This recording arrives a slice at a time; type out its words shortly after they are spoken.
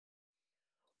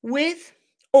With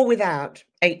or without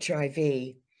HIV,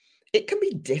 it can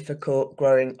be difficult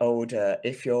growing older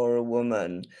if you're a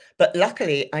woman, but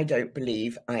luckily I don't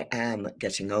believe I am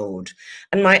getting old,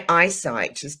 and my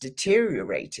eyesight has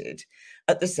deteriorated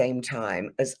at the same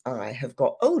time as I have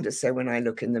got older. So when I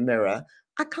look in the mirror,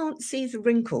 I can't see the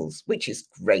wrinkles, which is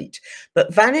great.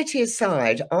 But vanity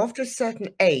aside, after a certain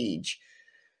age,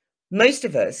 most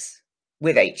of us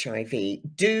with HIV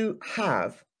do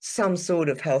have some sort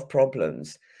of health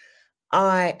problems.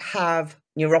 I have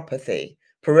neuropathy.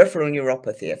 Peripheral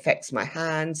neuropathy affects my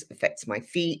hands, affects my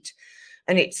feet,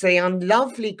 and it's the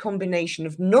unlovely combination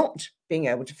of not being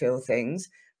able to feel things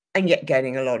and yet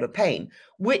getting a lot of pain,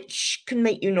 which can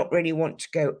make you not really want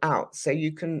to go out. So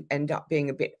you can end up being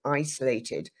a bit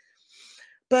isolated.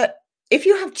 But if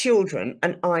you have children,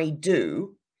 and I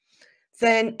do,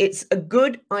 then it's a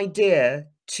good idea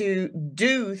to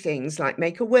do things like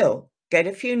make a will, get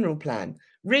a funeral plan,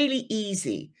 really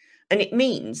easy. And it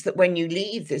means that when you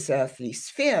leave this earthly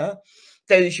sphere,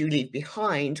 those you leave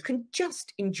behind can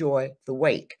just enjoy the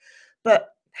wake. But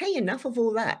hey, enough of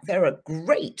all that. There are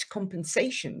great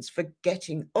compensations for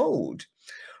getting old.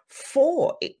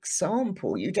 For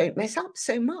example, you don't mess up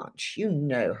so much. You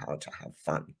know how to have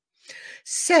fun.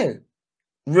 So,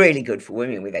 really good for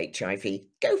women with HIV.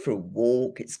 Go for a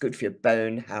walk. It's good for your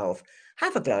bone health.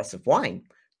 Have a glass of wine.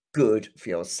 Good for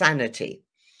your sanity.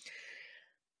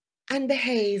 And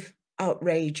behave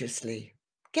outrageously.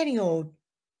 Getting old.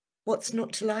 What's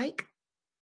not to like?